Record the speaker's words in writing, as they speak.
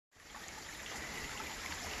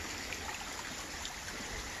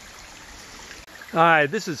Hi,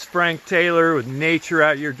 this is Frank Taylor with Nature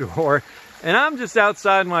Out Your Door, and I'm just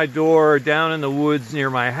outside my door down in the woods near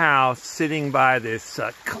my house, sitting by this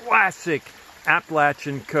classic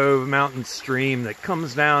Appalachian Cove mountain stream that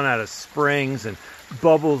comes down out of springs and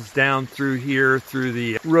bubbles down through here through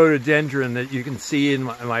the rhododendron that you can see in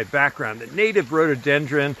my background. The native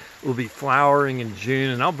rhododendron will be flowering in June,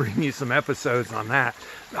 and I'll bring you some episodes on that.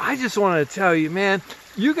 But I just wanted to tell you, man,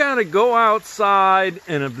 you got to go outside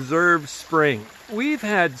and observe spring. We've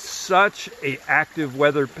had such an active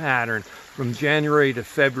weather pattern from January to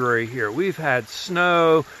February here. We've had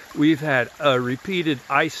snow, we've had repeated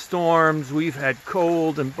ice storms, we've had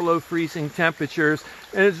cold and below freezing temperatures,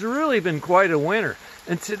 and it's really been quite a winter.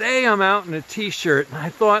 And today I'm out in a t-shirt and I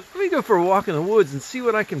thought, let me go for a walk in the woods and see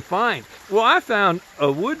what I can find. Well, I found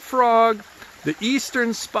a wood frog, the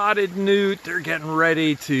eastern spotted newt. They're getting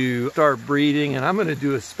ready to start breeding, and I'm going to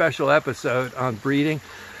do a special episode on breeding.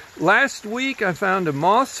 Last week I found a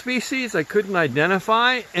moth species I couldn't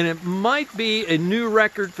identify, and it might be a new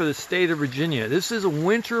record for the state of Virginia. This is a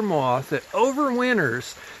winter moth that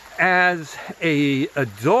overwinters as an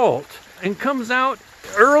adult and comes out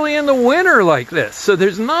early in the winter like this. So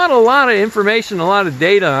there's not a lot of information, a lot of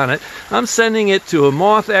data on it. I'm sending it to a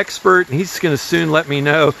moth expert, and he's going to soon let me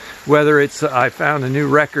know whether it's I found a new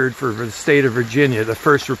record for the state of Virginia, the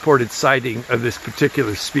first reported sighting of this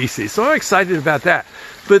particular species. So I'm excited about that.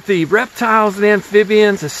 But the reptiles and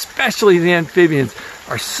amphibians, especially the amphibians,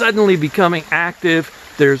 are suddenly becoming active.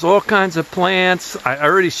 There's all kinds of plants. I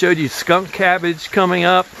already showed you skunk cabbage coming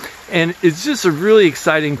up, and it's just a really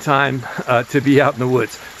exciting time to be out in the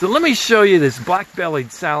woods. So let me show you this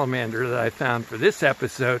black-bellied salamander that I found for this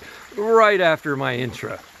episode right after my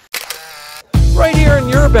intro. Right here in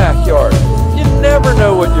your backyard. You never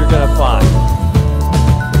know what you're going to find.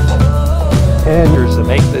 And here's to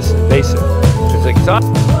make this invasive. It's exotic.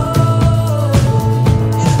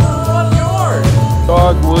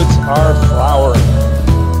 Dogwoods are flowering.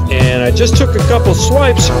 And I just took a couple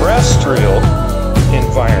swipes of terrestrial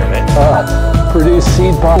environment. Produce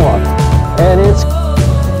seed pollen. And it's...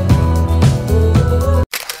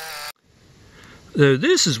 So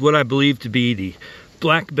this is what I believe to be the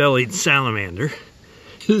black-bellied salamander.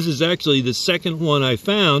 This is actually the second one I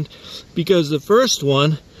found, because the first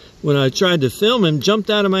one, when I tried to film him, jumped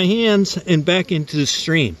out of my hands and back into the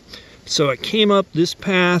stream. So I came up this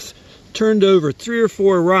path, turned over 3 or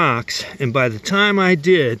 4 rocks, and by the time I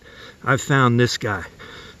did, I found this guy.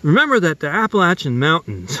 Remember that the Appalachian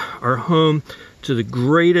Mountains are home to the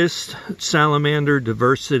greatest salamander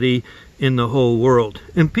diversity in the whole world.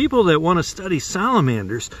 And people that want to study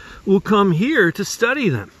salamanders will come here to study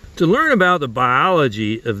them. To learn about the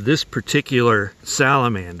biology of this particular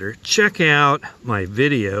salamander, check out my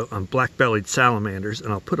video on black-bellied salamanders,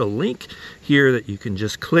 and I'll put a link here that you can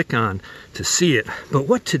just click on to see it. But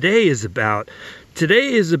what today is about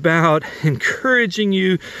encouraging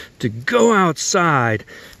you to go outside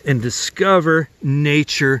and discover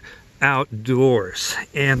nature outdoors.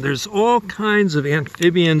 And there's all kinds of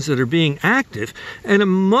amphibians that are being active at a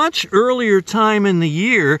much earlier time in the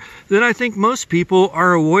year than I think most people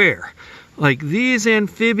are aware. Like these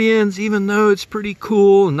amphibians, even though it's pretty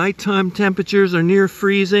cool, nighttime temperatures are near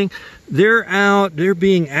freezing, they're out, they're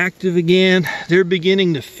being active again, they're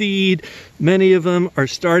beginning to feed, many of them are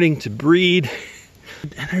starting to breed.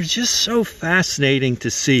 And they're just so fascinating to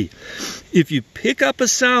see. If you pick up a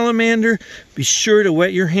salamander, be sure to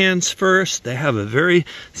wet your hands first. They have a very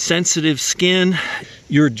sensitive skin.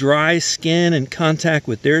 Your dry skin in contact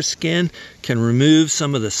with their skin can remove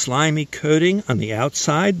some of the slimy coating on the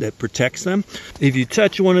outside that protects them. If you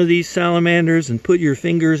touch one of these salamanders and put your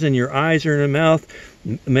fingers in your eyes or in the mouth,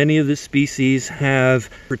 many of the species have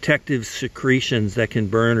protective secretions that can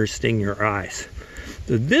burn or sting your eyes.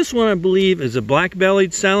 So this one, I believe, is a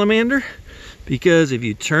black-bellied salamander, because if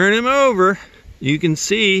you turn him over, you can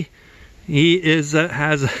see he has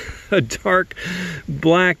a dark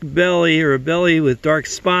black belly, or a belly with dark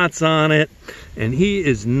spots on it, and he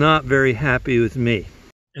is not very happy with me.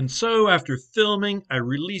 And so after filming, I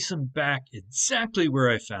release him back exactly where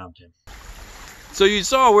I found him. So you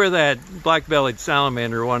saw where that black-bellied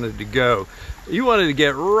salamander wanted to go. He wanted to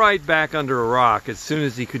get right back under a rock as soon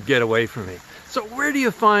as he could get away from me. So where do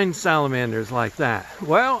you find salamanders like that?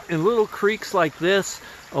 Well, in little creeks like this,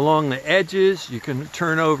 along the edges, you can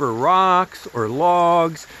turn over rocks or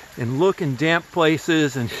logs and look in damp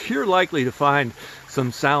places, and you're likely to find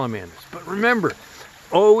some salamanders. But remember,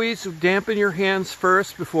 always dampen your hands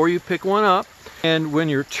first before you pick one up. And when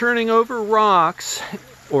you're turning over rocks,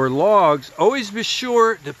 or logs, always be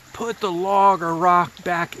sure to put the log or rock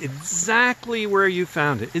back exactly where you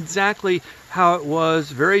found it, exactly how it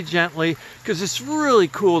was, very gently, because it's really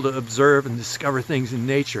cool to observe and discover things in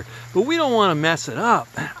nature, but we don't want to mess it up.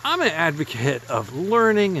 I'm an advocate of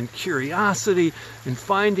learning and curiosity and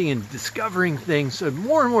finding and discovering things so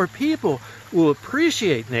more and more people will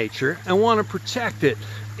appreciate nature and want to protect it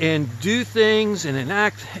and do things and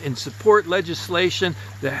enact and support legislation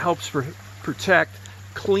that helps protect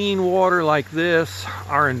clean water like this,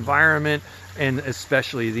 our environment, and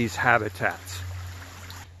especially these habitats.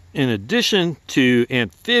 In addition to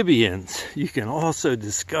amphibians, you can also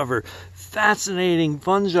discover fascinating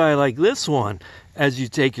fungi like this one as you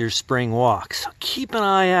take your spring walks. So keep an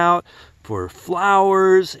eye out for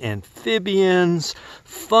flowers, amphibians,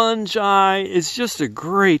 fungi. It's just a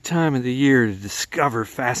great time of the year to discover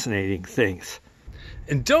fascinating things.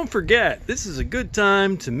 And don't forget, this is a good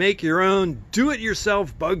time to make your own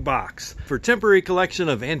do-it-yourself bug box for temporary collection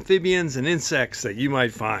of amphibians and insects that you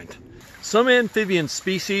might find. Some amphibian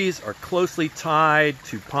species are closely tied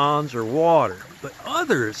to ponds or water, but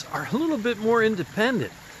others are a little bit more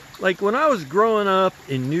independent. Like when I was growing up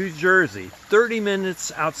in New Jersey, 30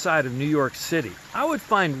 minutes outside of New York City, I would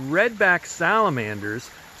find red-back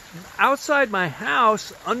salamanders outside my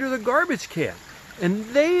house under the garbage can. And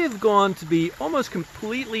they have gone to be almost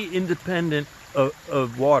completely independent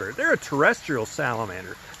of water. They're a terrestrial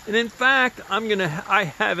salamander. And in fact,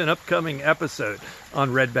 I have an upcoming episode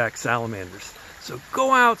on red-back salamanders. So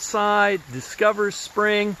go outside, discover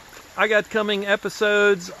spring. I got coming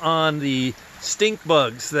episodes on the stink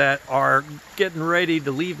bugs that are getting ready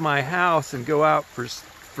to leave my house and go out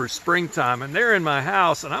for springtime. And they're in my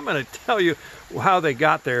house, and I'm going to tell you how they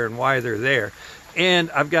got there and why they're there.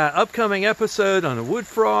 And I've got upcoming episode on the wood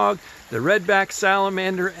frog, the red-back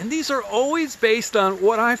salamander, and these are always based on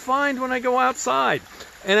what I find when I go outside.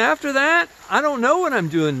 And after that, I don't know what I'm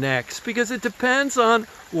doing next because it depends on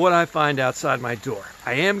what I find outside my door.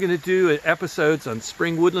 I am going to do episodes on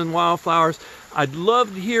spring woodland wildflowers. I'd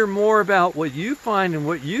love to hear more about what you find and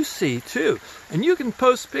what you see too. And you can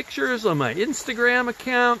post pictures on my Instagram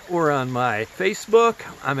account or on my Facebook.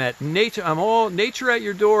 I'm all Nature at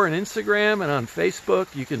Your Door on Instagram and on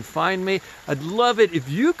Facebook. You can find me. I'd love it if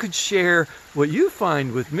you could share what you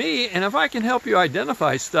find with me, and if I can help you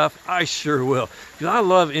identify stuff, I sure will, because I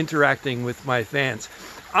love interacting with my fans.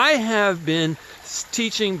 I have been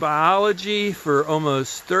teaching biology for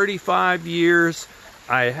almost 35 years.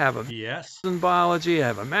 I have a BS in biology, I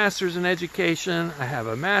have a master's in education, I have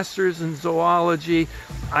a master's in zoology.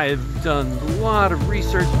 I've done a lot of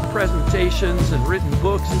research and presentations and written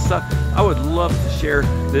books and stuff. I would love to share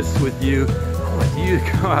this with you. I want you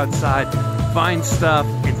to go outside, find stuff,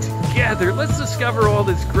 and together, let's discover all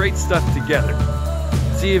this great stuff together.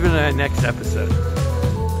 See you in the next episode.